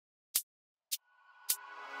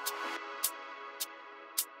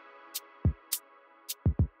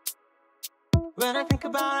When I think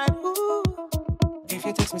about it, ooh. If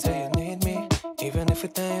you text me, say you need me, even if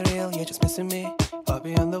it ain't real, you're just missing me. I'll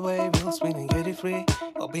be on the way, we'll swing and get it free.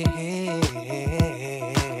 I'll be here,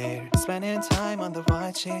 spending time on the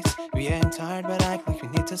white sheets. We ain't tired, but act like we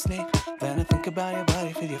need to sleep. Then I think about your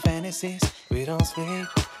body, feel your fantasies. We don't sleep,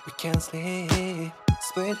 we can't sleep.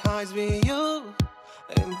 Split highs with you,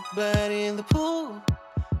 in the bed, in the pool.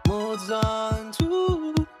 Moods on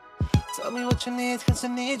two. Tell me what you need, cause I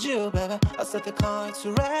need you, baby. I set the car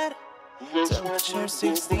to red. Temperature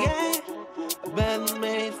 68, a bed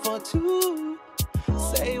made for two.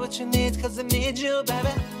 Say what you need, cause I need you, baby.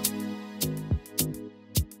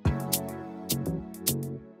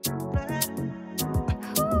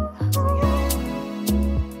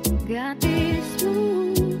 Got this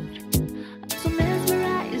mood, I'm so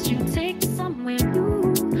mesmerized. You take me somewhere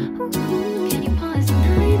new. Can you pause the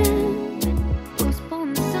night and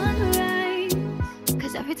postpone the sunrise?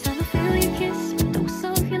 Cause every time I feel your kiss, those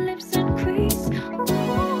of your lips increase.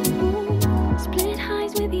 Split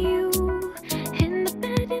highs with you, in the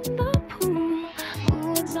bed, in the pool.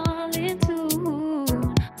 Moods all in tune.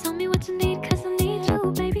 Tell me what you need, cause I need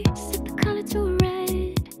you, baby. Set the color to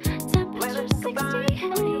red. Temperature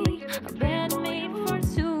 68. A bed made for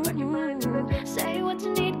two. Say what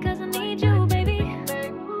you need, cause I need you, baby.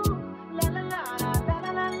 La la la la la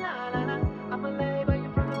la la la la. I'ma lay by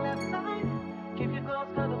you from the left side. Keep your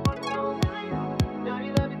clothes covered for the whole night. Know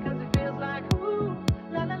you love it cause it feels like ooh.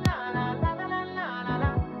 La la la la la la la la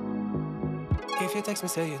la. If you text me,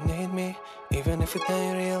 say you need me, even if it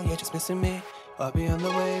ain't real, you're just missing me. I'll be on the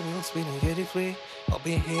way, we'll speed and get it free. I'll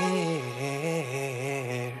be here,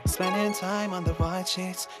 spending time on the white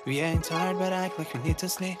sheets. We ain't tired, but act like we need to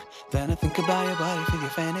sleep. Then I think about your body, feel your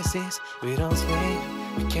fantasies. We don't sleep,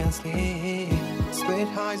 we can't sleep. Split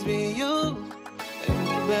highs with you, in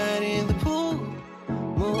the bed, in the pool.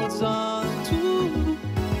 Moods on two.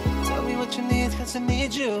 Tell me what you need, cause I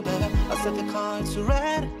need you, baby. I set the car to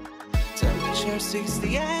red. Temperature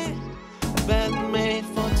 68, a bed made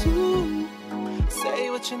for two. Say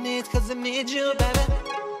what you need, cause I need you, baby.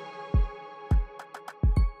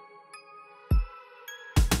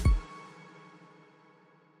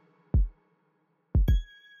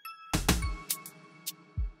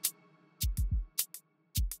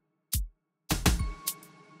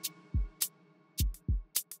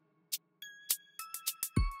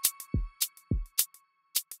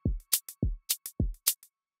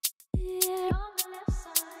 Yeah, on the left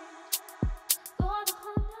side, for the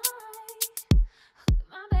whole night,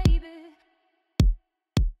 my baby.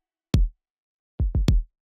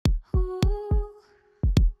 Ooh,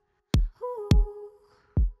 ooh,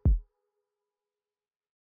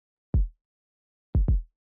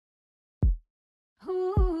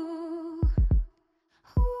 ooh,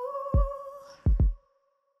 ooh.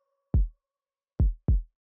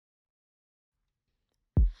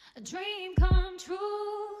 A dream come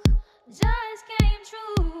true, just came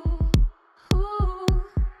true. Ooh,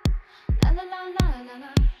 la la la la la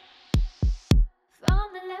la. From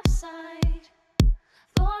the left side,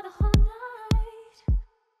 for the whole night.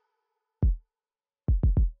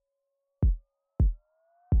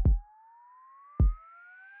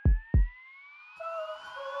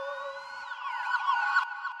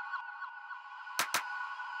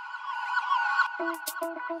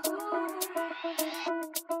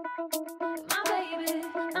 My baby,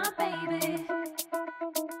 my baby.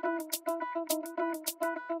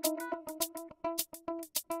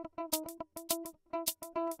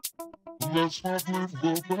 Let's not live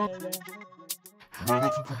the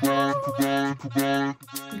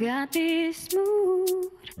Got this mood,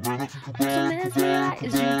 so mesmerized.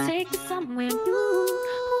 You take me somewhere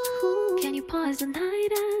new. Can you pause the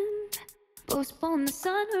night and postpone the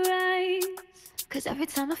sunrise? Cause every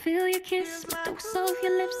time I feel your kiss, my dose of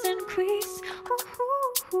your lips increase.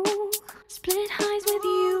 Split highs with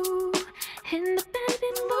you, in the bed,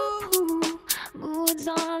 in the pool. Moods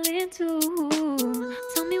all in tune.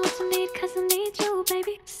 Tell me what you need, cause I need you,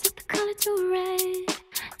 baby. Set the color to red.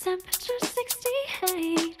 Temperature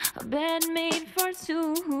 68, a bed made for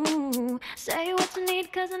two. Say what you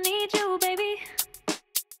need, cause I need you, baby.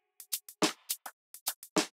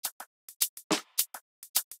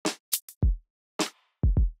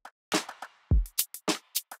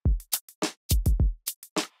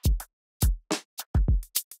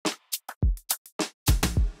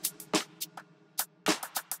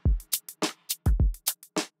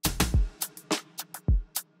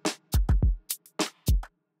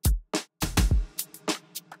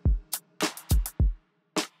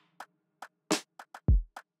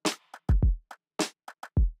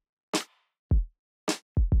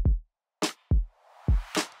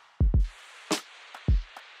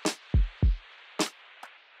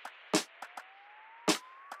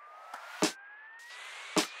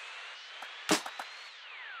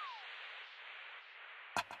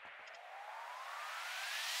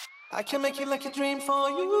 I can make it like a dream for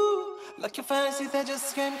you, like a fantasy that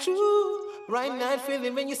just came true. Right night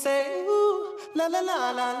feeling when you say ooh, la la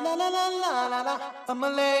la la la la la la la la. I'ma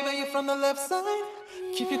label you from the left side,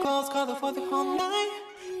 keep you close, cuddle for the whole night.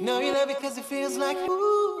 Know you love it 'cause it feels like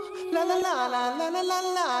ooh, la la la la la la la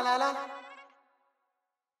la la la.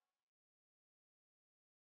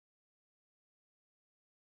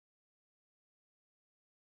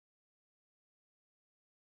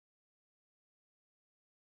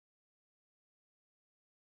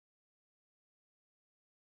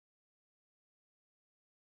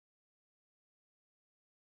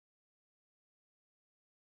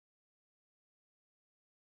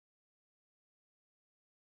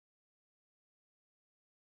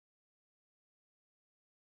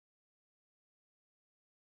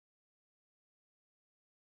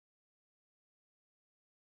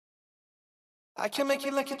 I can make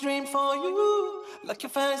it like a dream for you, like a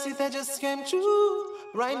fantasy that just came true.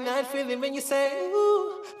 Right night feeling when you say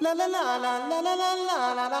ooh, la la la la la la la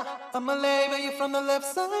la la la. I'ma label you from the left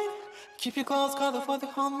side, keep you close, cuddle for the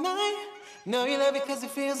whole night. Know you love it 'cause it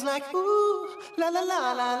feels like ooh, la la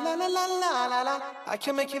la la la la la la la la. I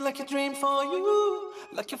can make it like a dream for you,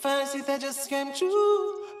 like a fantasy that just came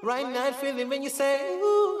true. Right night feeling when you say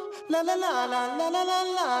ooh, la la la la la la la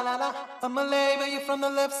la la la. I'ma label you from the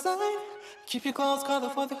left side, keep you close, cuddle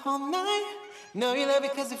for the whole night. Know you love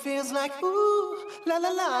it 'cause it feels like ooh, la la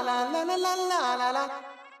la la la la la la la la.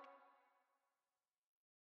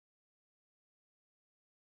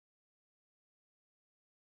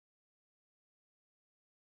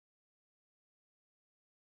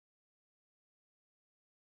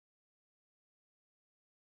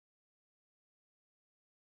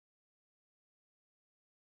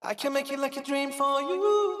 I can make it like a dream for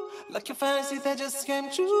you, like a fantasy that just came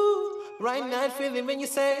true. Right night feeling when you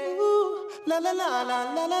say ooh, la la la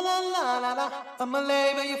la la la la la la la. I'ma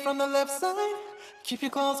label you from the left side, keep you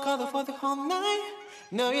close, cuddle for the whole night.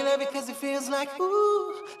 Know you love it 'cause it feels like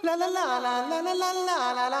ooh, la la la la la la la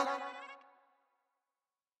la la la.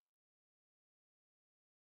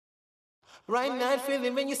 Right night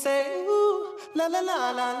feeling when you say ooh, la la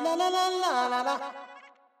la la la la la la la la.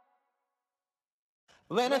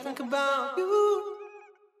 When I think about you.